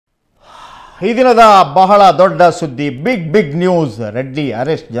ಈ ದಿನದ ಬಹಳ ದೊಡ್ಡ ಸುದ್ದಿ, big news. Reddy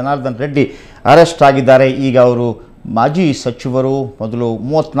arrest, Janardhan Reddy arrest ಆಗಿದ್ದಾರೆ. ಈಗ ಅವರು ಮಾಜಿ ಸಚಿವರು. ಮೊದಲು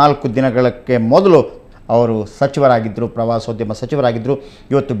 34 ದಿನಗಳಕ್ಕೆ ಮೊದಲು ಅವರು ಸಚಿವರಾಗಿದ್ದರು, ಪ್ರವಾಸೋದ್ಯಮ ಸಚಿವರಾಗಿದ್ದರು.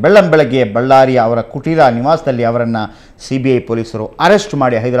 ಇವತ್ತು ಬೆಳ್ಳಂಬೆಳಗ್ಗೆ ಬಳ್ಳಾರಿಯ ಅವರ ಕುಟೀರ ನಿವಾಸದಲ್ಲಿ ಅವರನ್ನು CBI ಪೊಲೀಸರು ಅರೆಸ್ಟ್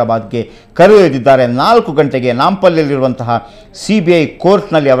ಮಾಡಿ ಹೈದರಾಬಾದ್ಗೆ ಕರೆದೊಯ್ದಿದ್ದಾರೆ. 4 ಗಂಟೆಗೆ ನಾಂಪಲ್ಲಿಯಲ್ಲಿರುವಂತಹ CBI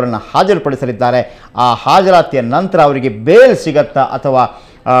ಕೋರ್ಟ್ನಲ್ಲಿ ಅವರನ್ನು ಹಾಜರುಪಡಿಸಲಿದ್ದಾರೆ. ಆ ಹಾಜರಾತಿಯ ನಂತರ ಅವರಿಗೆ ಬೇಲ್ ಸಿಗತ್ತಾ ಅಥವಾ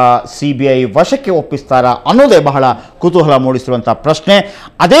CBI ವಶಕ್ಕೆ ಒಪ್ಪಿಸ್ತಾರಾ ಅನ್ನೋದೇ ಬಹಳ ಕುತೂಹಲ ಮೂಡಿಸಿರುವಂಥ ಪ್ರಶ್ನೆ.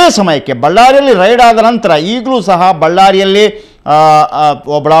 ಅದೇ ಸಮಯಕ್ಕೆ ಬಳ್ಳಾರಿಯಲ್ಲಿ ರೈಡ್ ಆದ ನಂತರ ಈಗಲೂ ಸಹ ಬಳ್ಳಾರಿಯಲ್ಲಿ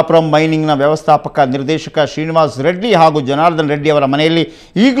ಒಬಳಾಪುರಂ ಮೈನಿಂಗ್ನ ವ್ಯವಸ್ಥಾಪಕ ನಿರ್ದೇಶಕ ಶ್ರೀನಿವಾಸ್ ರೆಡ್ಡಿ ಹಾಗೂ ಜನಾರ್ದನ್ ರೆಡ್ಡಿ ಅವರ ಮನೆಯಲ್ಲಿ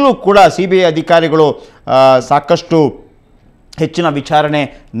ಈಗಲೂ ಕೂಡ CBI ಅಧಿಕಾರಿಗಳು ಸಾಕಷ್ಟು ಹೆಚ್ಚಿನ ವಿಚಾರಣೆ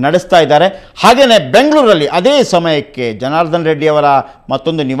ನಡೆಸ್ತಾ ಇದ್ದಾರೆ. ಹಾಗೆಯೇ ಬೆಂಗಳೂರಲ್ಲಿ ಅದೇ ಸಮಯಕ್ಕೆ ಜನಾರ್ದನ್ ರೆಡ್ಡಿ ಅವರ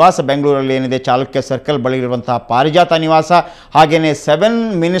ಮತ್ತೊಂದು ನಿವಾಸ ಬೆಂಗಳೂರಲ್ಲಿ ಏನಿದೆ, ಚಾಲುಕ್ಯ ಸರ್ಕಲ್ ಬಳಿ ಇರುವಂತಹ ಪಾರಿಜಾತ ನಿವಾಸ, ಹಾಗೆಯೇ 7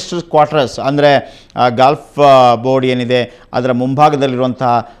 ಮಿನಿಸ್ಟರ್ಸ್ ಕ್ವಾರ್ಟರ್ಸ್ ಅಂದರೆ ಗಾಲ್ಫ್ ಬೋರ್ಡ್ ಏನಿದೆ ಅದರ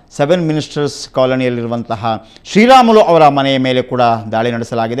ಮುಂಭಾಗದಲ್ಲಿರುವಂತಹ 7 ಮಿನಿಸ್ಟರ್ಸ್ ಕಾಲೋನಿಯಲ್ಲಿರುವಂತಹ ಶ್ರೀರಾಮುಲು ಅವರ ಮನೆಯ ಮೇಲೆ ಕೂಡ ದಾಳಿ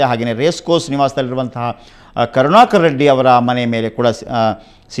ನಡೆಸಲಾಗಿದೆ. ಹಾಗೆಯೇ ರೇಸ್ ಕೋರ್ಸ್ ನಿವಾಸದಲ್ಲಿರುವಂತಹ ಕರುಣಾಕರ್ ರೆಡ್ಡಿ ಅವರ ಮನೆಯ ಮೇಲೆ ಕೂಡ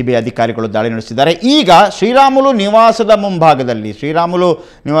CBI ಅಧಿಕಾರಿಗಳು ದಾಳಿ ನಡೆಸಿದ್ದಾರೆ. ಈಗ ಶ್ರೀರಾಮುಲು ನಿವಾಸದ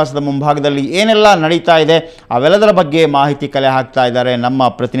ಮುಂಭಾಗದಲ್ಲಿ ಏನೆಲ್ಲ ನಡೀತಾ ಇದೆ ಅವೆಲ್ಲದರ ಬಗ್ಗೆ ಮಾಹಿತಿ ಕಲೆ ಹಾಕ್ತಾ ಇದ್ದಾರೆ ನಮ್ಮ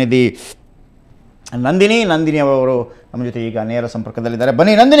ಪ್ರತಿನಿಧಿ ನಂದಿನಿ ಅವರು ನಮ್ಮ ಜೊತೆ ಈಗ ನೇರ ಸಂಪರ್ಕದಲ್ಲಿದ್ದಾರೆ.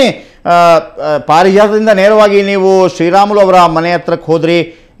 ಬನ್ನಿ ನಂದಿನಿ, ಪಾರಿಜಾತದಿಂದ ನೇರವಾಗಿ ನೀವು ಶ್ರೀರಾಮುಲು ಅವರ ಮನೆ ಹತ್ರಕ್ಕೆ ಹೋದ್ರಿ.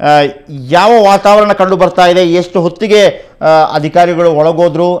 ಯಾವ ವಾತಾವರಣ ಕಂಡು ಬರ್ತಾ ಇದೆ? ಎಷ್ಟು ಹೊತ್ತಿಗೆ ಅಧಿಕಾರಿಗಳು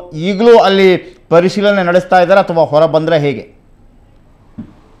ಒಳಗೋದ್ರು? ಈಗಲೂ ಅಲ್ಲಿ ಪರಿಶೀಲನೆ ನಡೆಸ್ತಾ ಇದ್ದಾರೆ ಅಥವಾ ಹೊರ ಬಂದರೆ ಹೇಗೆ?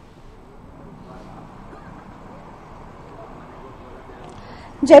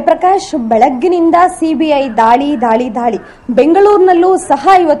 ಜಯಪ್ರಕಾಶ್, ಬೆಳಗ್ಗಿನಿಂದ CBI ದಾಳಿ. ಬೆಂಗಳೂರಿನಲ್ಲೂ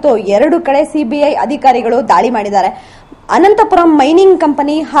ಸಹ ಇವತ್ತು 2 ಕಡೆ CBI ಅಧಿಕಾರಿಗಳು ದಾಳಿ ಮಾಡಿದ್ದಾರೆ. ಅನಂತಪುರಂ ಮೈನಿಂಗ್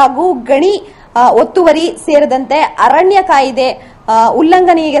ಕಂಪನಿ ಹಾಗೂ ಗಣಿ ಒತ್ತುವರಿ ಸೇರಿದಂತೆ ಅರಣ್ಯ ಕಾಯ್ದೆ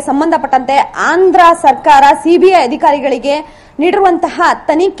ಉಲ್ಲಂಘನೆಗೆ ಸಂಬಂಧಪಟ್ಟಂತೆ ಆಂಧ್ರ ಸರ್ಕಾರ CBI ಅಧಿಕಾರಿಗಳಿಗೆ ನೀಡಿರುವಂತಹ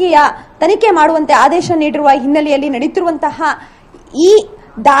ತನಿಖೆ ಮಾಡುವಂತೆ ಆದೇಶ ನೀಡಿರುವ ಹಿನ್ನೆಲೆಯಲ್ಲಿ ನಡೆಯುತ್ತಿರುವಂತಹ ಈ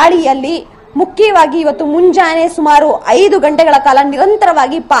ದಾಳಿಯಲ್ಲಿ ಮುಖ್ಯವಾಗಿ ಇವತ್ತು ಮುಂಜಾನೆ ಸುಮಾರು 5 ಗಂಟೆಗಳ ಕಾಲ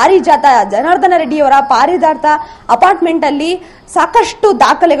ನಿರಂತರವಾಗಿ ಜನಾರ್ದನ ರೆಡ್ಡಿಯವರ ಪಾರಿಜಾತ ಅಪಾರ್ಟ್ಮೆಂಟ್ ಅಲ್ಲಿ ಸಾಕಷ್ಟು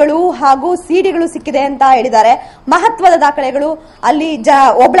ದಾಖಲೆಗಳು ಹಾಗೂ ಸಿಡಿಗಳು ಸಿಕ್ಕಿದೆ ಅಂತ ಹೇಳಿದ್ದಾರೆ. ಮಹತ್ವದ ದಾಖಲೆಗಳು ಅಲ್ಲಿ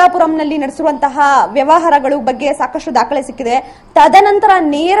ಒಬಳಾಪುರಂನಲ್ಲಿ ನಡೆಸಿರುವಂತಹ ವ್ಯವಹಾರಗಳು ಬಗ್ಗೆ ಸಾಕಷ್ಟು ದಾಖಲೆ ಸಿಕ್ಕಿದೆ. ತದನಂತರ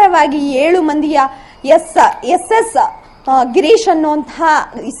ನೇರವಾಗಿ 7 ಮಂದಿಯ SS ಗಿರೀಶ್ ಅನ್ನುವಂತಹ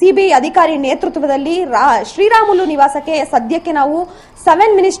CBI ಅಧಿಕಾರಿ ನೇತೃತ್ವದಲ್ಲಿ ಶ್ರೀರಾಮುಲು ನಿವಾಸಕ್ಕೆ ಸದ್ಯಕ್ಕೆ ನಾವು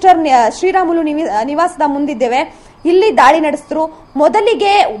 7 ಮಿನಿಸ್ಟರ್ ಶ್ರೀರಾಮುಲು ನಿವಾಸದ ಮುಂದಿದ್ದೇವೆ. ಇಲ್ಲಿ ದಾಳಿ ನಡೆಸಿದ್ರು.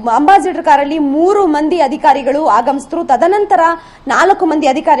 ಮೊದಲಿಗೆ ಅಂಬಾಸಿಡರ್ ಕಾರಲ್ಲಿ 3 ಮಂದಿ ಅಧಿಕಾರಿಗಳು ಆಗಮಿಸಿದ್ರು. ತದನಂತರ 4 ಮಂದಿ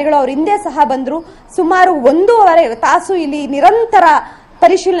ಅಧಿಕಾರಿಗಳು ಅವ್ರ ಹಿಂದೆ ಸಹ ಬಂದ್ರು. ಸುಮಾರು 1.5 ತಾಸು ಇಲ್ಲಿ ನಿರಂತರ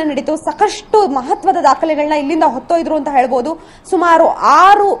ಪರಿಶೀಲನೆ ನಡೀತು. ಸಾಕಷ್ಟು ಮಹತ್ವದ ದಾಖಲೆಗಳನ್ನ ಇಲ್ಲಿಂದ ಹೊತ್ತೊಯ್ದ್ರು ಅಂತ ಹೇಳ್ಬೋದು. ಸುಮಾರು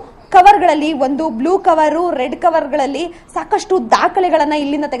 6 ಕವರ್ಗಳಲ್ಲಿ, ಒಂದು ಬ್ಲೂ ಕವರು, ರೆಡ್ ಕವರ್ಗಳಲ್ಲಿ ಸಾಕಷ್ಟು ದಾಖಲೆಗಳನ್ನ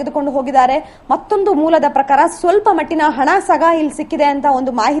ಇಲ್ಲಿಂದ ತೆಗೆದುಕೊಂಡು ಹೋಗಿದ್ದಾರೆ. ಮತ್ತೊಂದು ಮೂಲದ ಪ್ರಕಾರ ಸ್ವಲ್ಪ ಮಟ್ಟಿನ ಹಣ ಸಹ ಇಲ್ಲಿ ಸಿಕ್ಕಿದೆ ಅಂತ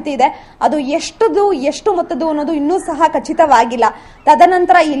ಒಂದು ಮಾಹಿತಿ ಇದೆ. ಅದು ಎಷ್ಟು ಮೊತ್ತದ್ದು ಅನ್ನೋದು ಇನ್ನೂ ಸಹ ಖಚಿತವಾಗಿಲ್ಲ.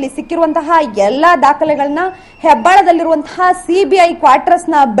 ತದನಂತರ ಇಲ್ಲಿ ಸಿಕ್ಕಿರುವಂತಹ ಎಲ್ಲಾ ದಾಖಲೆಗಳನ್ನ ಹೆಬ್ಬಾಳದಲ್ಲಿರುವಂತಹ CBI ಕ್ವಾರ್ಟರ್ಸ್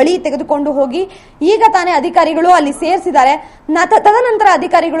ನ ಬಳಿ ತೆಗೆದುಕೊಂಡು ಹೋಗಿ ಈಗ ತಾನೇ ಅಧಿಕಾರಿಗಳು ಅಲ್ಲಿ ಸೇರಿಸಿದ್ದಾರೆ. ತದನಂತರ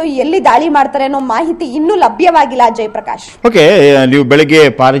ಅಧಿಕಾರಿಗಳು ಎಲ್ಲಿ ದಾಳಿ ಮಾಡ್ತಾರೆ ಅನ್ನೋ ಮಾಹಿತಿ ಇನ್ನೂ ಲಭ್ಯವಾಗಿಲ್ಲ. ಜಯಪ್ರಕಾಶ್, ಓಕೆ, ನೀವು ಬೆಳಗ್ಗೆ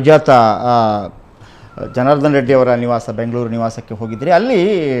ಪಾರಿಜಾತ ಜನಾರ್ದನ್ ರೆಡ್ಡಿ ಅವರ ನಿವಾಸ, ಬೆಂಗಳೂರು ನಿವಾಸಕ್ಕೆ ಹೋಗಿದ್ರಿ. ಅಲ್ಲಿ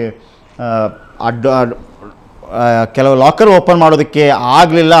ಕೆಲವು ಲಾಕರ್ ಓಪನ್ ಮಾಡೋದಕ್ಕೆ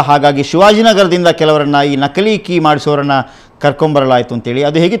ಆಗಲಿಲ್ಲ. ಹಾಗಾಗಿ ಶಿವಾಜಿನಗರದಿಂದ ಕೆಲವರನ್ನ ಈ ನಕಲಿ ಕೀ ಮಾಡಿಸೋರನ್ನ ಕರ್ಕೊಂಬರಲಾಯಿತು ಅಂತೇಳಿ,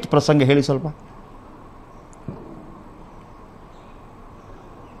 ಅದು ಹೇಗಿತ್ತು ಪ್ರಸಂಗ ಹೇಳಿ ಸ್ವಲ್ಪ?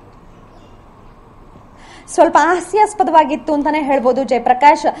 ಸ್ವಲ್ಪ ಹಾಸ್ಯಾಸ್ಪದವಾಗಿತ್ತು ಅಂತಾನೆ ಹೇಳ್ಬೋದು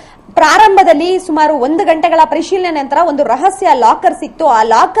ಜಯಪ್ರಕಾಶ್. ಪ್ರಾರಂಭದಲ್ಲಿ ಸುಮಾರು 1 ಗಂಟೆಗಳ ಪರಿಶೀಲನೆ ನಂತರ ಒಂದು ರಹಸ್ಯ ಲಾಕರ್ ಸಿಕ್ತು. ಆ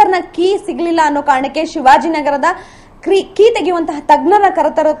ಲಾಕರ್ನ ಕೀ ಸಿಗ್ಲಿಲ್ಲ ಅನ್ನೋ ಕಾರಣಕ್ಕೆ ಶಿವಾಜಿನಗರದ ಕೀ ತೆಗೆಯುವಂತಹ ತಜ್ಞರ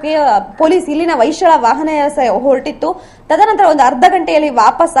ಕರೆತರೋಕೆ ಪೊಲೀಸ್ ಇಲ್ಲಿನ ವೈಶಾಲ ವಾಹನ ಹೊರಟಿತ್ತು. ತದನಂತರ ಒಂದು ಅರ್ಧ ಗಂಟೆಯಲ್ಲಿ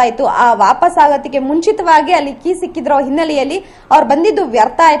ವಾಪಸ್ ಆಯಿತು. ಆ ವಾಪಸ್ ಆಗೋದಕ್ಕೆ ಮುಂಚಿತವಾಗಿ ಅಲ್ಲಿ ಕೀ ಸಿಕ್ಕಿದ್ರ ಹಿನ್ನೆಲೆಯಲ್ಲಿ ಅವ್ರು ಬಂದಿದ್ದು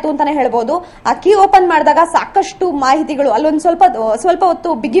ವ್ಯರ್ಥ ಆಯ್ತು ಅಂತಾನೆ ಹೇಳ್ಬೋದು. ಆ ಕೀ ಓಪನ್ ಮಾಡಿದಾಗ ಸಾಕಷ್ಟು ಮಾಹಿತಿಗಳು, ಅಲ್ಲೊಂದು ಸ್ವಲ್ಪ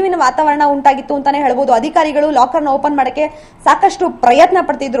ಹೊತ್ತು ಬಿಗಿವಿನ ವಾತಾವರಣ ಉಂಟಾಗಿತ್ತು ಅಂತಾನೆ ಹೇಳ್ಬೋದು. ಅಧಿಕಾರಿಗಳು ಲಾಕರ್ನ ಓಪನ್ ಮಾಡಕ್ಕೆ ಸಾಕಷ್ಟು ಪ್ರಯತ್ನ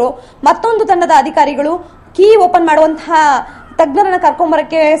ಪಡ್ತಿದ್ರು. ಮತ್ತೊಂದು ತಂಡದ ಅಧಿಕಾರಿಗಳು ಕೀ ಓಪನ್ ಮಾಡುವಂತಹ ತಜ್ಞರನ್ನ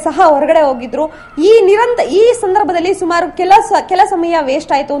ಕರ್ಕೊಂಬರಕ್ಕೆ ಸಹ ಹೊರಗಡೆ ಹೋಗಿದ್ರು. ಈ ಸಂದರ್ಭದಲ್ಲಿ ಸುಮಾರು ಕೆಲ ಸಮಯ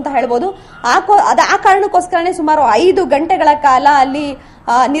ವೇಸ್ಟ್ ಆಯ್ತು ಅಂತ ಹೇಳ್ಬೋದು. ಆ ಕಾರಣಕ್ಕೋಸ್ಕರನೇ ಸುಮಾರು 5 ಗಂಟೆಗಳ ಕಾಲ ಅಲ್ಲಿ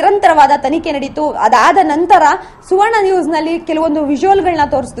ನಿರಂತರವಾದ ತನಿಖೆ ನಡೀತು. ಅದಾದ ನಂತರ ಸುವರ್ಣ ನ್ಯೂಸ್ ನಲ್ಲಿ ಕೆಲವೊಂದು ವಿಜುವಲ್ಗಳನ್ನ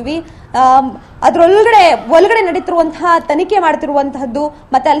ತೋರಿಸ್ತೀವಿ. ಒಳಗಡೆ ನಡೀತಿರುವಂತಹ ತನಿಖೆ ಮಾಡ್ತಿರುವಂತಹದ್ದು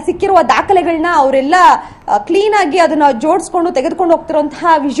ಮತ್ತೆ ಅಲ್ಲಿ ಸಿಕ್ಕಿರುವ ದಾಖಲೆಗಳನ್ನ ಅವರೆಲ್ಲ ಕ್ಲೀನ್ ಆಗಿ ಅದನ್ನ ಜೋಡಿಸ್ಕೊಂಡು ತೆಗೆದುಕೊಂಡು ಹೋಗ್ತಿರುವಂತಹ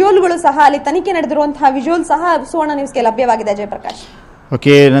ವಿಜುವಲ್ಗಳು ಸಹ, ಅಲ್ಲಿ ತನಿಖೆ ನಡೆದಿರುವಂತಹ ವಿಜುವಲ್ ಸಹ ಸುವರ್ಣ ನ್ಯೂಸ್ಗೆ ಲಭ್ಯವಾಗಿದೆ. ಜಯಪ್ರಕಾಶ್.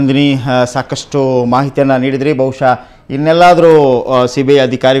 ಓಕೆ ನಂದಿನಿ, ಸಾಕಷ್ಟು ಮಾಹಿತಿಯನ್ನು ನೀಡಿದ್ರಿ. ಬಹುಶಃ ಇನ್ನೆಲ್ಲಾದರೂ CBI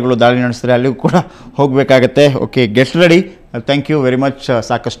ಅಧಿಕಾರಿಗಳು ದಾಳಿ ನಡೆಸಿದ್ರೆ ಅಲ್ಲಿಗೂ ಕೂಡ ಹೋಗಬೇಕಾಗತ್ತೆ. Okay, get ready. Thank you very much.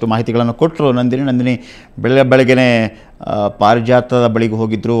 ಸಾಕಷ್ಟು ಮಾಹಿತಿಗಳನ್ನು ಕೊಟ್ಟರು ನಂದಿನಿ. ಬೆಳಗ್ಗೆನೇ ಪಾರಿಜಾತದ ಬಳಿಗೆ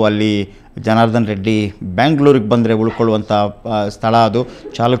ಹೋಗಿದ್ದರು. ಅಲ್ಲಿ ಜನಾರ್ದನ್ ರೆಡ್ಡಿ ಬ್ಯಾಂಗ್ಳೂರಿಗೆ ಬಂದರೆ ಉಳ್ಕೊಳ್ಳುವಂಥ ಸ್ಥಳ, ಅದು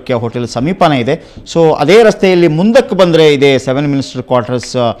ಚಾಲುಕ್ಯ ಹೋಟೆಲ್ ಸಮೀಪನೇ ಇದೆ. ಸೊ ಅದೇ ರಸ್ತೆಯಲ್ಲಿ ಮುಂದಕ್ಕೆ ಬಂದರೆ ಇದೆ 7 ಮಿನಿಸ್ಟರ್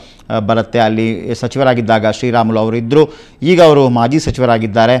ಕ್ವಾರ್ಟರ್ಸ್ ಬರುತ್ತೆ. ಅಲ್ಲಿ ಸಚಿವರಾಗಿದ್ದಾಗ ಶ್ರೀರಾಮುಲು ಅವರು ಇದ್ದರು. ಈಗ ಅವರು ಮಾಜಿ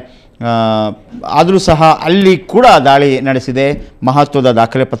ಸಚಿವರಾಗಿದ್ದಾರೆ. ಆದರೂ ಸಹ ಅಲ್ಲಿ ಕೂಡ ದಾಳಿ ನಡೆಸಿದೆ. ಮಹತ್ವದ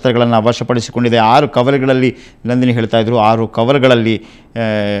ದಾಖಲೆ ಪತ್ರಗಳನ್ನು ವಶಪಡಿಸಿಕೊಂಡಿದೆ. 6 ಕವರ್ಗಳಲ್ಲಿ ನಂದಿನಿ ಹೇಳ್ತಾ ಇದ್ರು, 6 ಕವರ್ಗಳಲ್ಲಿ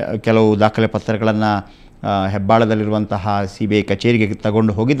ಕೆಲವು ದಾಖಲೆ ಪತ್ರಗಳನ್ನು ಹೆಬ್ಬಾಳದಲ್ಲಿರುವಂತಹ CBI ಕಚೇರಿಗೆ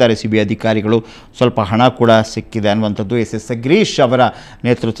ತಗೊಂಡು ಹೋಗಿದ್ದಾರೆ CBI ಅಧಿಕಾರಿಗಳು. ಸ್ವಲ್ಪ ಹಣ ಕೂಡ ಸಿಕ್ಕಿದೆ ಅನ್ನುವಂಥದ್ದು. SS ಗಿರೀಶ್ ಅವರ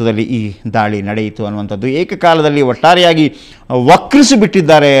ನೇತೃತ್ವದಲ್ಲಿ ಈ ದಾಳಿ ನಡೆಯಿತು ಅನ್ನುವಂಥದ್ದು. ಏಕಕಾಲದಲ್ಲಿ ಒಟ್ಟಾರೆಯಾಗಿ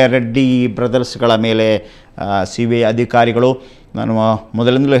ವಕ್ರಿಸಿಬಿಟ್ಟಿದ್ದಾರೆ ರೆಡ್ಡಿ ಬ್ರದರ್ಸ್ಗಳ ಮೇಲೆ CBI ಅಧಿಕಾರಿಗಳು. ನಾನು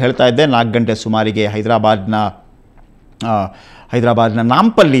ಮೊದಲಿಂದಲೂ ಹೇಳ್ತಾ ಇದ್ದೆ, 4 ಗಂಟೆ ಸುಮಾರಿಗೆ ಹೈದರಾಬಾದ್ನ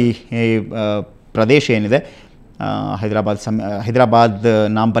ನಾಂಪಲ್ಲಿ ಪ್ರದೇಶ ಏನಿದೆ, ಹೈದರಾಬಾದ್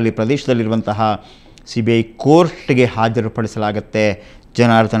ನಾಂಪಲ್ಲಿ ಪ್ರದೇಶದಲ್ಲಿರುವಂತಹ CBI ಕೋರ್ಟ್ಗೆ ಹಾಜರುಪಡಿಸಲಾಗುತ್ತೆ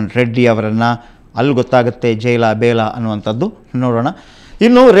ಜನಾರ್ದನ್ ರೆಡ್ಡಿ ಅವರನ್ನು. ಅಲ್ಲಿ ಗೊತ್ತಾಗುತ್ತೆ ಜೈಲ ಬೇಲ ಅನ್ನುವಂಥದ್ದು. ನೋಡೋಣ.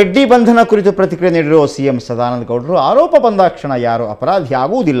 ಇನ್ನು ರೆಡ್ಡಿ ಬಂಧನ ಕುರಿತು ಪ್ರತಿಕ್ರಿಯೆ ನೀಡಿರುವ CM ಸದಾನಂದ ಗೌಡರು ಆರೋಪ ಬಂದಾಕ್ಷಣ ಯಾರು ಅಪರಾಧಿ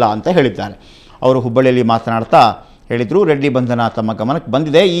ಆಗುವುದಿಲ್ಲ ಅಂತ ಹೇಳಿದ್ದಾರೆ. ಅವರು ಹುಬ್ಬಳ್ಳಿಯಲ್ಲಿ ಮಾತನಾಡ್ತಾ ಹೇಳಿದರು, ರೆಡ್ಡಿ ಬಂಧನ ತಮ್ಮ ಗಮನಕ್ಕೆ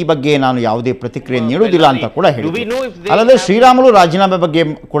ಬಂದಿದೆ, ಈ ಬಗ್ಗೆ ನಾನು ಯಾವುದೇ ಪ್ರತಿಕ್ರಿಯೆ ನೀಡುವುದಿಲ್ಲ ಅಂತ ಕೂಡ ಹೇಳಿದರು. ಅಲ್ಲದೆ ಶ್ರೀರಾಮುಲು ರಾಜೀನಾಮೆ ಬಗ್ಗೆ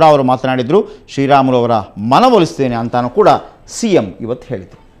ಕೂಡ ಅವರು ಮಾತನಾಡಿದರು. ಶ್ರೀರಾಮುಲು ಅವರ ಮನವೊಲಿಸ್ತೇನೆ ಅಂತಾನು ಕೂಡ CM ಇವತ್ತು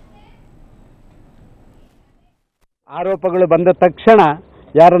ಹೇಳಿದರು. ಆರೋಪಗಳು ಬಂದ ತಕ್ಷಣ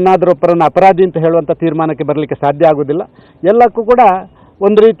ಯಾರನ್ನಾದರೂ ಒಬ್ಬರನ್ನು ಅಪರಾಧಿ ಅಂತ ಹೇಳುವಂಥ ತೀರ್ಮಾನಕ್ಕೆ ಬರಲಿಕ್ಕೆ ಸಾಧ್ಯ ಆಗೋದಿಲ್ಲ. ಎಲ್ಲಕ್ಕೂ ಕೂಡ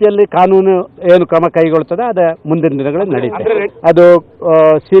ಒಂದು ರೀತಿಯಲ್ಲಿ ಕಾನೂನು ಏನು ಕ್ರಮ ಕೈಗೊಳ್ತದೆ ಅದು ಮುಂದಿನ ದಿನಗಳಲ್ಲಿ ನಡೀತದೆ. ಅದು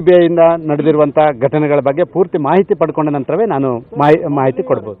CBIಯಿಂದ ನಡೆದಿರುವಂಥ ಘಟನೆಗಳ ಬಗ್ಗೆ ಪೂರ್ತಿ ಮಾಹಿತಿ ಪಡ್ಕೊಂಡ ನಂತರವೇ ನಾನು ಮಾಹಿತಿ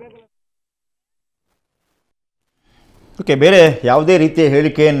ಕೊಡ್ಬೋದು. ಓಕೆ, ಬೇರೆ ಯಾವುದೇ ರೀತಿಯ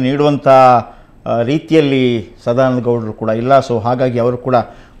ಹೇಳಿಕೆಯನ್ನು ನೀಡುವಂಥ ರೀತಿಯಲ್ಲಿ ಸದಾನಂದ ಗೌಡರು ಕೂಡ ಇಲ್ಲ. ಸೊ ಹಾಗಾಗಿ ಅವರು ಕೂಡ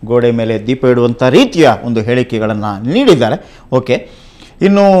ಗೋಡೆ ಮೇಲೆ ದೀಪ ಇಡುವಂಥ ರೀತಿಯ ಒಂದು ಹೇಳಿಕೆಗಳನ್ನು ನೀಡಿದ್ದಾರೆ. ಓಕೆ,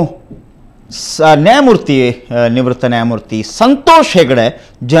 ಇನ್ನು ನಿವೃತ್ತ ನ್ಯಾಯಮೂರ್ತಿ ಸಂತೋಷ್ ಹೆಗಡೆ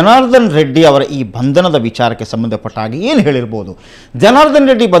ಜನಾರ್ದನ್ ರೆಡ್ಡಿ ಅವರ ಈ ಬಂಧನದ ವಿಚಾರಕ್ಕೆ ಸಂಬಂಧಪಟ್ಟ ಹಾಗೆ ಏನು ಹೇಳಿರ್ಬೋದು? ಜನಾರ್ದನ್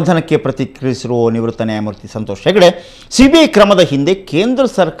ರೆಡ್ಡಿ ಬಂಧನಕ್ಕೆ ಪ್ರತಿಕ್ರಿಯಿಸಿರುವ ನಿವೃತ್ತ ನ್ಯಾಯಮೂರ್ತಿ ಸಂತೋಷ್ ಹೆಗಡೆ CBI ಕ್ರಮದ ಹಿಂದೆ ಕೇಂದ್ರ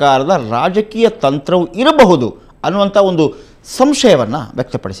ಸರ್ಕಾರದ ರಾಜಕೀಯ ತಂತ್ರವು ಇರಬಹುದು ಅನ್ನುವಂಥ ಒಂದು ಸಂಶಯವನ್ನು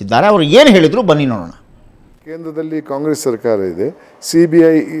ವ್ಯಕ್ತಪಡಿಸಿದ್ದಾರೆ. ಅವರು ಏನು ಹೇಳಿದ್ರು ಬನ್ನಿ ನೋಡೋಣ. ಕೇಂದ್ರದಲ್ಲಿ ಕಾಂಗ್ರೆಸ್ ಸರ್ಕಾರ ಇದೆ,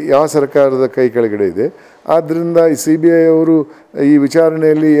 CBI ಯಾವ ಸರ್ಕಾರದ ಕೈ ಕೆಳಗಡೆ ಇದೆ. ಆದ್ದರಿಂದ ಈ CBI ಅವರು ಈ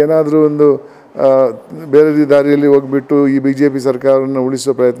ವಿಚಾರಣೆಯಲ್ಲಿ ಏನಾದರೂ ಒಂದು ಬೇರೆ ದಾರಿಯಲ್ಲಿ ಹೋಗ್ಬಿಟ್ಟು ಈ BJP ಸರ್ಕಾರವನ್ನು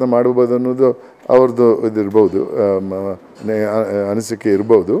ಉಳಿಸುವ ಪ್ರಯತ್ನ ಮಾಡಬಹುದು ಅನ್ನೋದು ಅವ್ರದ್ದು ಇದಿರ್ಬೋದು, ಅನಿಸಿಕೆ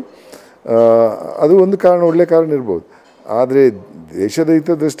ಇರ್ಬೋದು. ಅದು ಒಂದು ಕಾರಣ, ಒಳ್ಳೆಯ ಕಾರಣ ಇರ್ಬೋದು. ಆದರೆ ದೇಶದ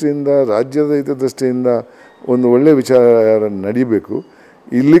ಹಿತದೃಷ್ಟಿಯಿಂದ, ರಾಜ್ಯದ ಹಿತದೃಷ್ಟಿಯಿಂದ ಒಂದು ಒಳ್ಳೆಯ ವಿಚಾರ ನಡೀಬೇಕು.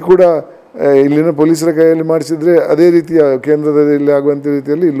 ಇಲ್ಲಿ ಕೂಡ ಇಲ್ಲಿನ ಪೊಲೀಸರ ಕೈಯಲ್ಲಿ ಮಾಡಿಸಿದ್ರೆ ಅದೇ ರೀತಿಯ ಕೇಂದ್ರದಲ್ಲಿ ಆಗುವಂಥ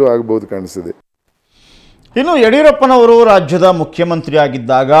ರೀತಿಯಲ್ಲಿ ಇಲ್ಲೂ ಆಗಬಹುದು ಕಾಣಿಸ್ತದೆ. ಇನ್ನು ಯಡಿಯೂರಪ್ಪನವರು ರಾಜ್ಯದ ಮುಖ್ಯಮಂತ್ರಿ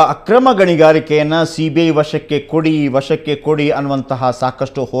ಆಗಿದ್ದಾಗ ಅಕ್ರಮ ಗಣಿಗಾರಿಕೆಯನ್ನು CBI ವಶಕ್ಕೆ ಕೊಡಿ ಅನ್ನುವಂತಹ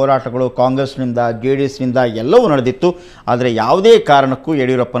ಸಾಕಷ್ಟು ಹೋರಾಟಗಳು ಕಾಂಗ್ರೆಸ್ನಿಂದ JDSನಿಂದ ಎಲ್ಲವೂ ನಡೆದಿತ್ತು. ಆದರೆ ಯಾವುದೇ ಕಾರಣಕ್ಕೂ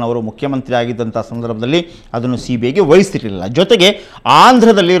ಯಡಿಯೂರಪ್ಪನವರು ಮುಖ್ಯಮಂತ್ರಿ ಆಗಿದ್ದಂಥ ಸಂದರ್ಭದಲ್ಲಿ ಅದನ್ನು CBIಗೆ ವಹಿಸಿರಲಿಲ್ಲ. ಜೊತೆಗೆ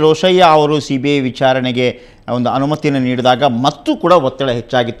ಆಂಧ್ರದಲ್ಲಿ ರೋಶಯ್ಯ ಅವರು CBI ವಿಚಾರಣೆಗೆ ಒಂದು ಅನುಮತಿಯನ್ನು ನೀಡಿದಾಗ ಮತ್ತೂ ಕೂಡ ಒತ್ತಡ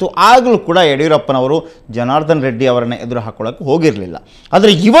ಹೆಚ್ಚಾಗಿತ್ತು. ಆಗಲೂ ಕೂಡ ಯಡಿಯೂರಪ್ಪನವರು ಜನಾರ್ದನ್ ರೆಡ್ಡಿ ಅವರನ್ನು ಎದುರು ಹಾಕೊಳ್ಳೋಕ್ಕೆ ಹೋಗಿರಲಿಲ್ಲ.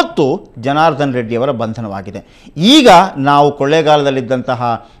 ಆದರೆ ಇವತ್ತು ಜನಾರ್ದನ್ ರೆಡ್ಡಿ ಅವರ ಬಂಧನವಾಗಿದೆ. ಈಗ ನಾವು ಕೊಳ್ಳೇಗಾಲದಲ್ಲಿದ್ದಂತಹ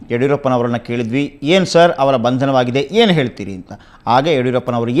ಯಡಿಯೂರಪ್ಪನವರನ್ನು ಕೇಳಿದ್ವಿ, ಏನು ಸರ್ ಅವರ ಬಂಧನವಾಗಿದೆ, ಏನು ಹೇಳ್ತೀರಿ ಅಂತ. ಆಗ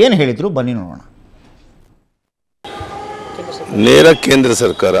ಯಡಿಯೂರಪ್ಪನವರು ಏನು ಹೇಳಿದರು ಬನ್ನಿ ನೋಡೋಣ. ನೇರ ಕೇಂದ್ರ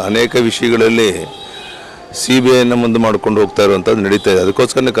ಸರ್ಕಾರ ಅನೇಕ ವಿಷಯಗಳಲ್ಲಿ CBIಯನ್ನು ಮುಂದೆ ಮಾಡಿಕೊಂಡು ಹೋಗ್ತಾ ಇರುವಂಥದ್ದು ನಡೀತಾ ಇದೆ.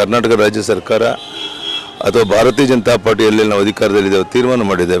 ಅದಕ್ಕೋಸ್ಕರ ಕರ್ನಾಟಕ ರಾಜ್ಯ ಸರ್ಕಾರ ಅಥವಾ ಭಾರತೀಯ ಜನತಾ ಪಾರ್ಟಿಯಲ್ಲಿ ನಾವು ಅಧಿಕಾರದಲ್ಲಿದ್ದೇವೆ, ತೀರ್ಮಾನ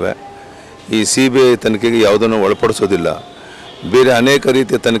ಮಾಡಿದ್ದೇವೆ ಈ CBI ತನಿಖೆಗೆ ಯಾವುದನ್ನು ಒಳಪಡಿಸೋದಿಲ್ಲ. ಬೇರೆ ಅನೇಕ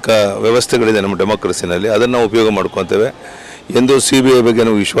ರೀತಿಯ ತನಿಖಾ ವ್ಯವಸ್ಥೆಗಳಿದೆ ನಮ್ಮ ಡೆಮೋಕ್ರಸಿನಲ್ಲಿ, ಅದನ್ನು ನಾವು ಉಪಯೋಗ ಮಾಡ್ಕೊತೇವೆ. ಎಂದೂ CBI ಬಗ್ಗೆ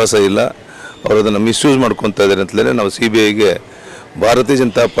ನಮಗೆ ವಿಶ್ವಾಸ ಇಲ್ಲ, ಅವರು ಅದನ್ನು ಮಿಸ್ಯೂಸ್ ಮಾಡ್ಕೊತಾ ಇದ್ದಾರೆ ಅಂತಲೇ ನಾವು CBIಗೆ ಭಾರತೀಯ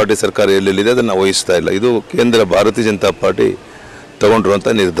ಜನತಾ ಪಾರ್ಟಿ ಸರ್ಕಾರ ಎಲ್ಲೆಲ್ಲಿದೆ ಅದನ್ನು ವಹಿಸ್ತಾ ಇಲ್ಲ. ಇದು ಕೇಂದ್ರ ಭಾರತೀಯ ಜನತಾ ಪಾರ್ಟಿ ತಗೊಂಡಿರುವಂಥ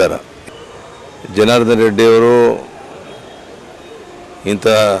ನಿರ್ಧಾರ. ಜನಾರ್ದನ್ ರೆಡ್ಡಿಯವರು ಇಂಥ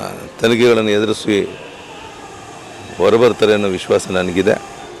ತನಿಖೆಗಳನ್ನು ಎದುರಿಸಿ ಹೊರಬರ್ತಾರೆ ಅನ್ನೋ ವಿಶ್ವಾಸ ನನಗಿದೆ.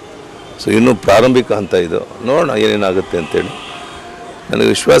 ಸೊ ಇನ್ನೂ ಪ್ರಾರಂಭಿಕ ಹಂತ ಇದು, ನೋಡೋಣ ಏನೇನಾಗುತ್ತೆ ಅಂತೇಳಿ. ನನಗೆ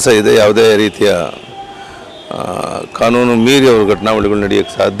ವಿಶ್ವಾಸ ಇದೆ ಯಾವುದೇ ರೀತಿಯ ಕಾನೂನು ಮೀರಿ ಅವರು ಘಟನಾವಳಿಗಳು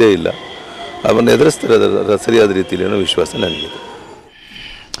ನಡೆಯೋಕ್ಕೆ ಸಾಧ್ಯ ಇಲ್ಲ. ಅವನ್ನು ಎದುರಿಸ್ತಾರೆ ಸರಿಯಾದ ರೀತಿಯಲ್ಲಿ ಅನ್ನೋ ವಿಶ್ವಾಸ ನನಗಿದೆ.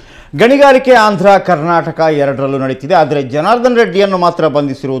 ಗಣಿಗಾರಿಕೆ ಆಂಧ್ರ ಕರ್ನಾಟಕ ಎರಡರಲ್ಲೂ ನಡೀತಿದೆ. ಆದರೆ ಜನಾರ್ದನ್ ರೆಡ್ಡಿಯನ್ನು ಮಾತ್ರ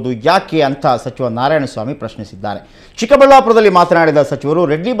ಬಂಧಿಸಿರುವುದು ಯಾಕೆ ಅಂತ ಸಚಿವ ನಾರಾಯಣಸ್ವಾಮಿ ಪ್ರಶ್ನಿಸಿದ್ದಾರೆ. ಚಿಕ್ಕಬಳ್ಳಾಪುರದಲ್ಲಿ ಮಾತನಾಡಿದ ಸಚಿವರು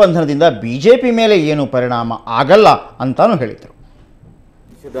ರೆಡ್ಡಿ ಬಂಧನದಿಂದ ಬಿಜೆಪಿ ಮೇಲೆ ಏನು ಪರಿಣಾಮ ಆಗಲ್ಲ ಅಂತಾನೂ ಹೇಳಿದರು.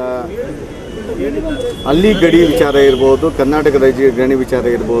 ಅಲ್ಲಿ ಗಡಿ ವಿಚಾರ ಇರ್ಬೋದು, ಕರ್ನಾಟಕ ರಾಜ್ಯ ಗಣಿ ವಿಚಾರ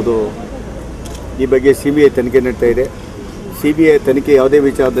ಇರ್ಬೋದು, ಈ ಬಗ್ಗೆ CBI ತನಿಖೆ ನಡೀತಾ ಇದೆ. CBI ತನಿಖೆ ಯಾವುದೇ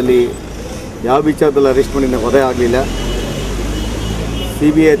ವಿಚಾರದಲ್ಲಿ ಯಾವ ವಿಚಾರದಲ್ಲಿ ಅರೆಸ್ಟ್ ಮಾಡಿ ಹೊರೆ ಆಗಲಿಲ್ಲ.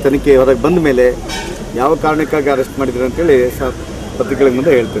 CBI ತನಿಖೆ ಹೊರಗೆ ಬಂದ ಮೇಲೆ ಯಾವ ಕಾರಣಕ್ಕಾಗಿ ಅರೆಸ್ಟ್ ಮಾಡಿದ್ರು ಅಂತೇಳಿ ಪತ್ರಿಕೆಗಳ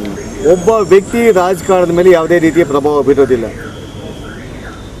ಮುಂದೆ ಹೇಳ್ತೇನೆ. ಒಬ್ಬ ವ್ಯಕ್ತಿ ರಾಜಕಾರಣದ ಮೇಲೆ ಯಾವುದೇ ರೀತಿಯ ಪ್ರಭಾವ ಬೀರೋದಿಲ್ಲ.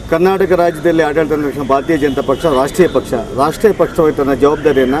 ಕರ್ನಾಟಕ ರಾಜ್ಯದಲ್ಲಿ ಆಡಳಿತ ನಡೆಸುವ ಭಾರತೀಯ ಜನತಾ ಪಕ್ಷ ರಾಷ್ಟ್ರೀಯ ಪಕ್ಷವಾಗಿ ತನ್ನ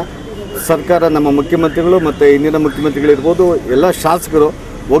ಜವಾಬ್ದಾರಿಯನ್ನು ಸರ್ಕಾರ, ನಮ್ಮ ಮುಖ್ಯಮಂತ್ರಿಗಳು ಮತ್ತು ಇಂದಿನ ಮುಖ್ಯಮಂತ್ರಿಗಳಿರ್ಬೋದು, ಎಲ್ಲ ಶಾಸಕರು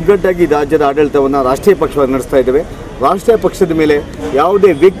ಒಗ್ಗಟ್ಟಾಗಿ ರಾಜ್ಯದ ಆಡಳಿತವನ್ನು ರಾಷ್ಟ್ರೀಯ ಪಕ್ಷವಾಗಿ ನಡೆಸ್ತಾ ಇದ್ದೇವೆ. ರಾಷ್ಟ್ರೀಯ ಪಕ್ಷದ ಮೇಲೆ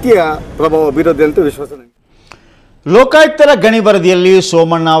ಯಾವುದೇ ವ್ಯಕ್ತಿಯ ಪ್ರಭಾವ ಬೀರೋದಿಲ್ಲ ಅಂತ ವಿಶ್ವಾಸ. ಲೋಕಾಯುಕ್ತರ ಗಣಿ ವರದಿಯಲ್ಲಿ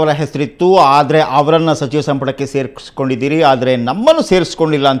ಸೋಮಣ್ಣ ಅವರ ಹೆಸರಿತ್ತು, ಆದರೆ ಅವರನ್ನು ಸಚಿವ ಸಂಪುಟಕ್ಕೆ ಸೇರಿಸ್ಕೊಂಡಿದ್ದೀರಿ, ಆದರೆ ನಮ್ಮನ್ನು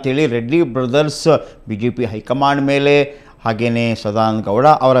ಸೇರಿಸ್ಕೊಂಡಿಲ್ಲ ಅಂತೇಳಿ ರೆಡ್ಡಿ ಬ್ರದರ್ಸ್ ಬಿಜೆಪಿ ಹೈಕಮಾಂಡ್ ಮೇಲೆ ಹಾಗೆಯೇ ಸದಾನಂದ ಗೌಡ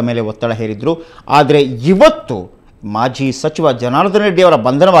ಅವರ ಮೇಲೆ ಒತ್ತಡ ಹೇರಿದ್ರು. ಆದರೆ ಇವತ್ತು ಮಾಜಿ ಸಚಿವ ಜನಾರ್ದನ್ ರೆಡ್ಡಿ ಅವರ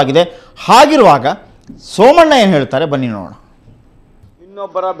ಬಂಧನವಾಗಿದೆ. ಹಾಗಿರುವಾಗ ಸೋಮಣ್ಣ ಏನು ಹೇಳ್ತಾರೆ ಬನ್ನಿ ನೋಡೋಣ.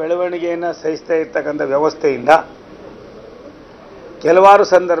 ಇನ್ನೊಬ್ಬರ ಬೆಳವಣಿಗೆಯನ್ನು ಸಹಿಸ್ತಾ ಇರ್ತಕ್ಕಂಥ ವ್ಯವಸ್ಥೆಯಿಂದ ಕೆಲವಾರು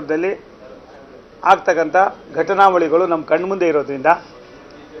ಸಂದರ್ಭದಲ್ಲಿ ಆಗ್ತಕ್ಕಂಥ ಘಟನಾವಳಿಗಳು ನಮ್ಮ ಕಣ್ಮುಂದೆ ಇರೋದ್ರಿಂದ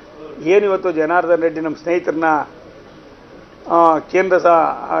ಏನಿವತ್ತು ಜನಾರ್ದನ್ ರೆಡ್ಡಿ ನಮ್ಮ ಸ್ನೇಹಿತರನ್ನ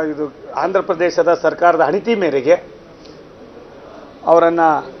ಇದು ಆಂಧ್ರ ಪ್ರದೇಶದ ಸರ್ಕಾರದ ಅಣತಿ ಮೇರೆಗೆ ಅವರನ್ನು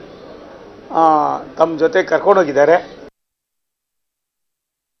ತಮ್ಮ ಜೊತೆ ಕರ್ಕೊಂಡೋಗಿದ್ದಾರೆ.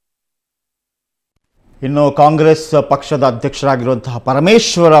 ಇನ್ನು ಕಾಂಗ್ರೆಸ್ ಪಕ್ಷದ ಅಧ್ಯಕ್ಷರಾಗಿರುವಂತಹ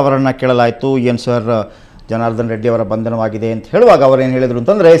ಪರಮೇಶ್ವರ್ ಅವರನ್ನು ಕೇಳಲಾಯಿತು, ಏನು ಸರ್ ಜನಾರ್ದನ್ ರೆಡ್ಡಿ ಅವರ ಬಂಧನವಾಗಿದೆ ಅಂತ ಹೇಳುವಾಗ ಅವರೇನು ಹೇಳಿದರು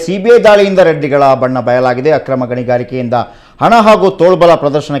ಅಂತಂದರೆ, CBI ದಾಳಿಯಿಂದ ರೆಡ್ಡಿಗಳ ಬಣ್ಣ ಬಯಲಾಗಿದೆ, ಅಕ್ರಮ ಗಣಿಗಾರಿಕೆಯಿಂದ ಹಣ ಹಾಗೂ ತೋಳ್ಬಲ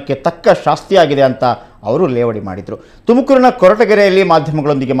ಪ್ರದರ್ಶನಕ್ಕೆ ತಕ್ಕ ಶಾಸ್ತಿಯಾಗಿದೆ ಅಂತ ಅವರು ಲೇವಡಿ ಮಾಡಿದರು. ತುಮಕೂರಿನ ಕೊರಟಗೆರೆಯಲ್ಲಿ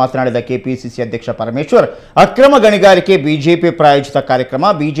ಮಾಧ್ಯಮಗಳೊಂದಿಗೆ ಮಾತನಾಡಿದ ಕೆಪಿಸಿಸಿ ಅಧ್ಯಕ್ಷ ಪರಮೇಶ್ವರ್, ಅಕ್ರಮ ಗಣಿಗಾರಿಕೆ ಬಿಜೆಪಿ ಪ್ರಾಯೋಜಿತ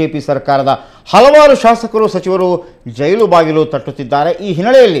ಕಾರ್ಯಕ್ರಮ, ಬಿಜೆಪಿ ಸರ್ಕಾರದ ಹಲವಾರು ಶಾಸಕರು ಸಚಿವರು ಜೈಲು ಬಾಗಿಲು ತಟ್ಟುತ್ತಿದ್ದಾರೆ. ಈ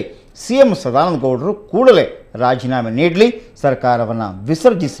ಹಿನ್ನೆಲೆಯಲ್ಲಿ CM ಸದಾನಂದ ಗೌಡರು ಕೂಡಲೇ ರಾಜೀನಾಮೆ ನೀಡಲಿ, ಸರ್ಕಾರವನ್ನು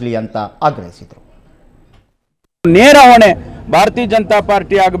ವಿಸರ್ಜಿಸಲಿ ಅಂತ ಆಗ್ರಹಿಸಿದರು. ನೇರ ಹೊಣೆ ಭಾರತೀಯ ಜನತಾ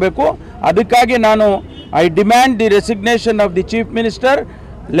ಪಾರ್ಟಿ ಆಗಬೇಕು. ಅದಕ್ಕಾಗಿ ನಾನು I demand the resignation of the chief minister,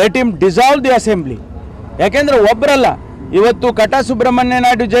 let him dissolve the assembly. ಯಾಕೆಂದರೆ ಒಬ್ಬರಲ್ಲ, ಇವತ್ತು ಕಟ ಸುಬ್ರಹ್ಮಣ್ಯ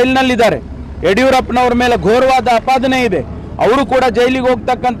ನಾಯ್ಡು ಜೈಲಿನಲ್ಲಿದ್ದಾರೆ, ಯಡಿಯೂರಪ್ಪನವ್ರ ಮೇಲೆ ಘೋರವಾದ ಆಪಾದನೆ ಇದೆ, ಅವರು ಕೂಡ ಜೈಲಿಗೆ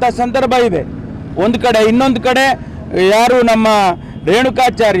ಹೋಗ್ತಕ್ಕಂಥ ಸಂದರ್ಭ ಇದೆ ಒಂದು ಕಡೆ. ಇನ್ನೊಂದು ಕಡೆ ಯಾರು ನಮ್ಮ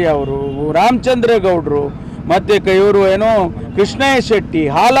ರೇಣುಕಾಚಾರ್ಯ ಅವರು, ರಾಮಚಂದ್ರೇಗೌಡರು, ಮತ್ತು ಇವರು ಏನೋ ಕೃಷ್ಣಯ್ಯ ಶೆಟ್ಟಿ,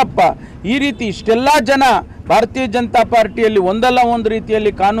 ಹಾಲಪ್ಪ, ಈ ರೀತಿ ಇಷ್ಟೆಲ್ಲ ಜನ ಭಾರತೀಯ ಜನತಾ ಪಾರ್ಟಿಯಲ್ಲಿ ಒಂದಲ್ಲ ಒಂದು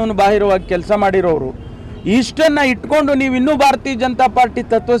ರೀತಿಯಲ್ಲಿ ಕಾನೂನು ಬಾಹಿರವಾಗಿ ಕೆಲಸ ಮಾಡಿರೋರು. ಇಷ್ಟನ್ನು ಇಟ್ಕೊಂಡು ನೀವು ಇನ್ನೂ ಭಾರತೀಯ ಜನತಾ ಪಾರ್ಟಿ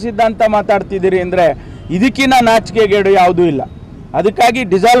ತತ್ವ ಸಿದ್ಧಾಂತ ಮಾತಾಡ್ತಿದ್ದೀರಿ ಅಂದರೆ ಇದಕ್ಕಿಂತ ನಾಚಿಕೆಗೇಡು ಯಾವುದೂ ಇಲ್ಲ. ಅದಕ್ಕಾಗಿ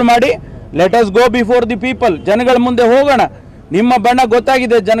ಡಿಸಾಲ್ವ್ ಮಾಡಿ, let us go before the people, ಜನಗಳ ಮುಂದೆ ಹೋಗೋಣ. ನಿಮ್ಮ ಬಣ್ಣ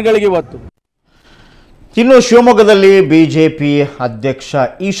ಗೊತ್ತಾಗಿದೆ ಜನಗಳಿಗೆ ಇವತ್ತು. ಇನ್ನು ಶಿವಮೊಗ್ಗದಲ್ಲಿ ಬಿಜೆಪಿ ಅಧ್ಯಕ್ಷ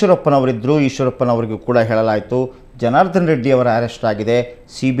ಈಶ್ವರಪ್ಪನವರಿದ್ದರು. ಈಶ್ವರಪ್ಪನವರಿಗೂ ಕೂಡ ಹೇಳಲಾಯಿತು, ಜನಾರ್ದನ್ ರೆಡ್ಡಿ ಅವರ ಅರೆಸ್ಟ್ ಆಗಿದೆ,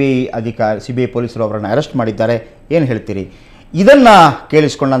 ಸಿಬಿಐ ಪೊಲೀಸರು ಅವರನ್ನು ಅರೆಸ್ಟ್ ಮಾಡಿದ್ದಾರೆ, ಏನು ಹೇಳ್ತೀರಿ? ಇದನ್ನು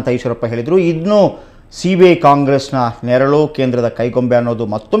ಕೇಳಿಸ್ಕೊಂಡಂಥ ಈಶ್ವರಪ್ಪ ಹೇಳಿದರು, ಇನ್ನು CBI ಕಾಂಗ್ರೆಸ್ನ ನೆರಳು, ಕೇಂದ್ರದ ಕೈಗೊಂಬೆ ಅನ್ನೋದು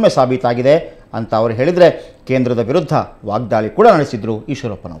ಮತ್ತೊಮ್ಮೆ ಸಾಬೀತಾಗಿದೆ ಅಂತ ಅವರು ಹೇಳಿದರೆ, ಕೇಂದ್ರದ ವಿರುದ್ಧ ವಾಗ್ದಾಳಿ ಕೂಡ ನಡೆಸಿದರು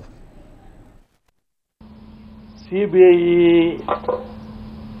ಈಶ್ವರಪ್ಪನವರು. CBI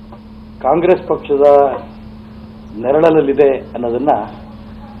ಕಾಂಗ್ರೆಸ್ ಪಕ್ಷದ ನೆರಳಲ್ಲಿದೆ ಅನ್ನೋದನ್ನ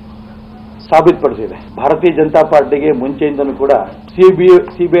ಸಾಬೀತುಪಡಿಸಿದೆ. ಭಾರತೀಯ ಜನತಾ ಪಾರ್ಟಿಗೆ ಮುಂಚೆಯಿಂದನೂ ಕೂಡ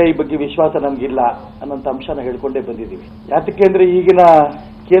ಸಿಬಿಐ ಬಗ್ಗೆ ವಿಶ್ವಾಸ ನಮಗಿಲ್ಲ ಅನ್ನೋಂಥ ಅಂಶನ ಹೇಳ್ಕೊಂಡೇ ಬಂದಿದ್ದೀವಿ. ಯಾತಕ್ಕೆ ಅಂದ್ರೆ ಈಗಿನ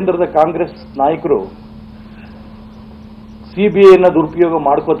ಕೇಂದ್ರದ ಕಾಂಗ್ರೆಸ್ ನಾಯಕರು ಸಿಬಿಐನ ದುರುಪಯೋಗ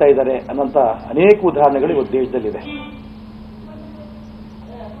ಮಾಡ್ಕೋತಾ ಇದ್ದಾರೆ ಅನ್ನೋಂಥ ಅನೇಕ ಉದಾಹರಣೆಗಳು ಇವತ್ತು ದೇಶದಲ್ಲಿದೆ.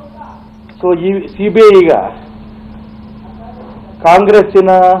 ಸೊ ಈ ಸಿಬಿಐ ಈಗ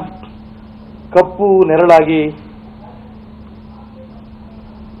ಕಾಂಗ್ರೆಸ್ಸಿನ ಕಪ್ಪು ನೆರಳಾಗಿ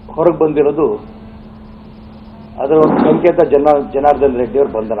ಹೊರಗೆ ಬಂದಿರೋದು ಅದರ ಒಂದು ಸಂಕೇತ ಜನಾರ್ದನ್ ರೆಡ್ಡಿ ಅವರ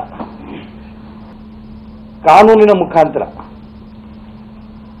ಬಂಧನ. ಕಾನೂನಿನ ಮುಖಾಂತರ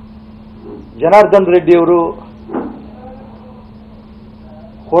ಜನಾರ್ದನ್ ರೆಡ್ಡಿ ಅವರು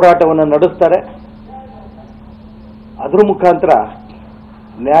ಹೋರಾಟವನ್ನು ನಡೆಸ್ತಾರೆ. ಅದರ ಮುಖಾಂತರ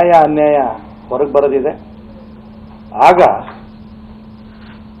ನ್ಯಾಯ ಅನ್ಯಾಯ ಹೊರಗೆ ಬರೋದಿದೆ. ಆಗ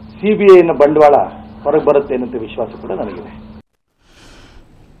ಸಿಬಿಐನ ಬಂಡವಾಳ ಹೊರಗೆ ಬರುತ್ತೆ ಅನ್ನೋ ವಿಶ್ವಾಸ ಕೂಡ ನನಗಿದೆ.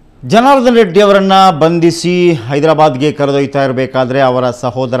 ಜನಾರ್ದನ್ ರೆಡ್ಡಿ ಅವರನ್ನು ಬಂಧಿಸಿ ಹೈದರಾಬಾದ್ಗೆ ಕರೆದೊಯ್ತಾ ಇರಬೇಕಾದ್ರೆ ಅವರ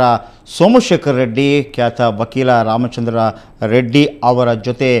ಸಹೋದರ ಸೋಮಶೇಖರ್ ರೆಡ್ಡಿ, ಖ್ಯಾತ ವಕೀಲ ರಾಮಚಂದ್ರ ರೆಡ್ಡಿ ಅವರ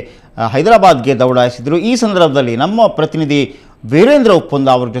ಜೊತೆ ಹೈದರಾಬಾದ್ಗೆ ದೌಡಾಯಿಸಿದರು. ಈ ಸಂದರ್ಭದಲ್ಲಿ ನಮ್ಮ ಪ್ರತಿನಿಧಿ ವೀರೇಂದ್ರ ಉಪ್ಪುಂದ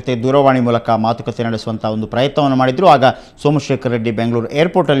ಅವರ ಜೊತೆ ದೂರವಾಣಿ ಮೂಲಕ ಮಾತುಕತೆ ನಡೆಸುವಂಥ ಒಂದು ಪ್ರಯತ್ನವನ್ನು ಮಾಡಿದರು. ಆಗ ಸೋಮಶೇಖರ್ ರೆಡ್ಡಿ ಬೆಂಗಳೂರು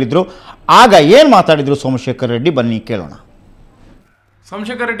ಏರ್ಪೋರ್ಟಲ್ಲಿದ್ದರು. ಆಗ ಏನು ಮಾತಾಡಿದರು ಸೋಮಶೇಖರ್ ರೆಡ್ಡಿ, ಬನ್ನಿ ಕೇಳೋಣ.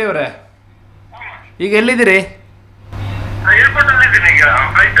 ಸೋಮಶೇಖರ್ ರೆಡ್ಡಿ ಅವರೇ, ಈಗ ಎಲ್ಲಿದ್ದೀರಿ?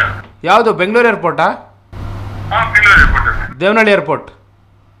 ಯಾವುದು, ಬೆಂಗಳೂರು ಏರ್ಪೋರ್ಟಾ? ದೇವನಹಳ್ಳಿ ಏರ್ಪೋರ್ಟ್.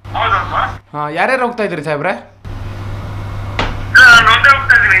 ಹಾಂ, ಯಾರ್ಯಾರು ಹೋಗ್ತಾ ಇದ್ದೀರಿ ಸಾಹೇಬ್ರೆ?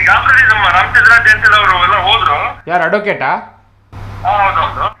 ಯಾರು, ಅಡ್ವೊಕೇಟಾ?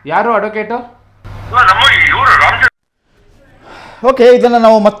 ಯಾರು ಅಡ್ವೊಕೇಟು? ಓಕೆ, ಇದನ್ನು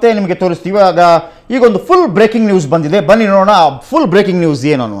ನಾವು ಮತ್ತೆ ನಿಮಗೆ ತೋರಿಸ್ತೀವಿ. ಈಗೊಂದು ಫುಲ್ ಬ್ರೇಕಿಂಗ್ ನ್ಯೂಸ್ ಬಂದಿದೆ, ಬನ್ನಿ ನೋಡೋಣ ಫುಲ್ ಬ್ರೇಕಿಂಗ್ ನ್ಯೂಸ್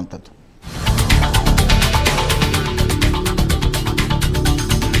ಏನು ಅನ್ನುವಂಥದ್ದು.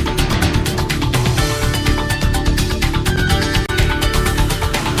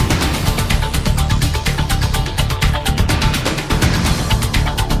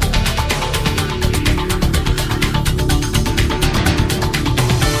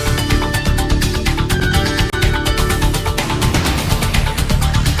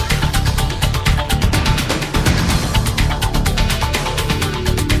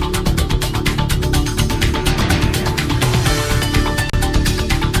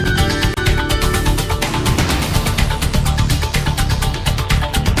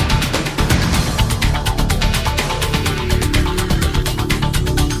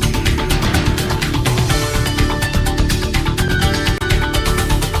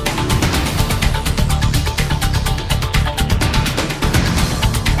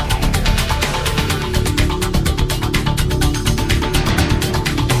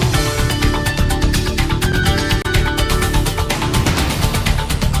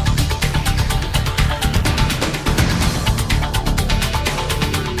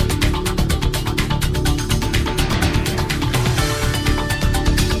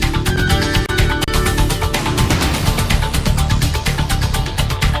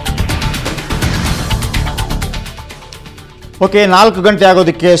 ಓಕೆ, 4 ಗಂಟೆ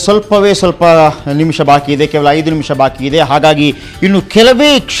ಆಗೋದಕ್ಕೆ ಸ್ವಲ್ಪ ನಿಮಿಷ ಬಾಕಿ ಇದೆ, ಕೇವಲ 5 ನಿಮಿಷ ಬಾಕಿ ಇದೆ. ಹಾಗಾಗಿ ಇನ್ನು ಕೆಲವೇ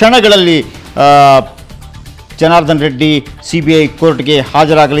ಕ್ಷಣಗಳಲ್ಲಿ ಜನಾರ್ದನ್ ರೆಡ್ಡಿ CBI ಕೋರ್ಟ್ಗೆ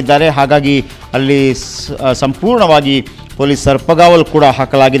ಹಾಜರಾಗಲಿದ್ದಾರೆ. ಹಾಗಾಗಿ ಅಲ್ಲಿ ಸಂಪೂರ್ಣವಾಗಿ ಪೊಲೀಸ್ ಸರ್ಪಗಾವಲು ಕೂಡ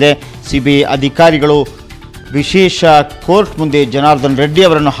ಹಾಕಲಾಗಿದೆ. CBI ಅಧಿಕಾರಿಗಳು ವಿಶೇಷ ಕೋರ್ಟ್ ಮುಂದೆ ಜನಾರ್ದನ್ ರೆಡ್ಡಿ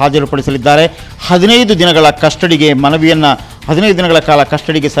ಅವರನ್ನು ಹಾಜರುಪಡಿಸಲಿದ್ದಾರೆ. 15 ದಿನಗಳ ಕಸ್ಟಡಿಗೆ 15 ದಿನಗಳ ಕಾಲ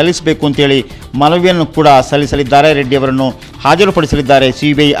ಕಸ್ಟಡಿಗೆ ಸಲ್ಲಿಸಬೇಕು ಅಂತೇಳಿ ಮನವಿಯನ್ನು ಕೂಡ ಸಲ್ಲಿಸಲಿದ್ದಾರೆ. ರೆಡ್ಡಿ ಅವರನ್ನು ಹಾಜರುಪಡಿಸಲಿದ್ದಾರೆ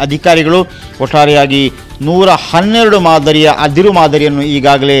CBI ಅಧಿಕಾರಿಗಳು. ಒಟ್ಟಾರೆಯಾಗಿ 112 ಮಾದರಿಯ ಅದಿರು ಮಾದರಿಯನ್ನು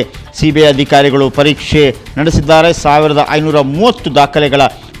ಈಗಾಗಲೇ CBI ಅಧಿಕಾರಿಗಳು ಪರೀಕ್ಷೆ ನಡೆಸಿದ್ದಾರೆ. 1530 ದಾಖಲೆಗಳ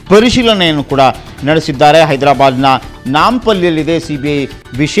ಪರಿಶೀಲನೆಯನ್ನು ಕೂಡ ನಡೆಸಿದ್ದಾರೆ. ಹೈದರಾಬಾದ್ನ ನಾಂಪಲ್ಲಿಯಲ್ಲಿದೆ CBI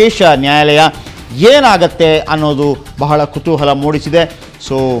ವಿಶೇಷ ನ್ಯಾಯಾಲಯ. ಏನಾಗತ್ತೆ ಅನ್ನೋದು ಬಹಳ ಕುತೂಹಲ ಮೂಡಿಸಿದೆ.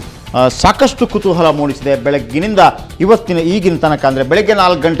 ಸಾಕಷ್ಟು ಕುತೂಹಲ ಮೂಡಿಸಿದೆ. ಬೆಳಗ್ಗಿನಿಂದ ಈಗಿನ ತನಕ ಅಂದರೆ ಬೆಳಗ್ಗೆ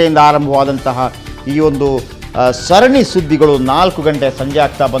 4 ಗಂಟೆಯಿಂದ ಆರಂಭವಾದಂತಹ ಈ ಒಂದು ಸರಣಿ ಸುದ್ದಿಗಳು 4 ಗಂಟೆ ಸಂಜೆ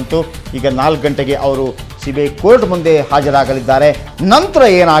ಆಗ್ತಾ ಬಂತು. ಈಗ 4 ಗಂಟೆಗೆ ಅವರು CBI ಕೋರ್ಟ್ ಮುಂದೆ ಹಾಜರಾಗಲಿದ್ದಾರೆ. ನಂತರ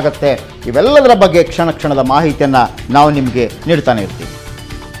ಏನಾಗುತ್ತೆ ಇವೆಲ್ಲದರ ಬಗ್ಗೆ ಕ್ಷಣದ ಮಾಹಿತಿಯನ್ನು ನಾವು ನಿಮಗೆ ನೀಡ್ತಾನೆ ಇರ್ತೀವಿ.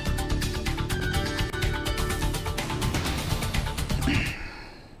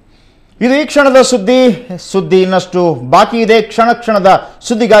 ಇದು ಈ ಕ್ಷಣದ ಸುದ್ದಿ ಇನ್ನಷ್ಟು ಬಾಕಿ ಇದೆ. ಕ್ಷಣದ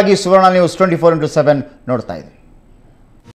ಸುದ್ದಿಗಾಗಿ ಸುವರ್ಣ ನ್ಯೂಸ್ 24x7 ನೋಡ್ತಾ ಇದೆ.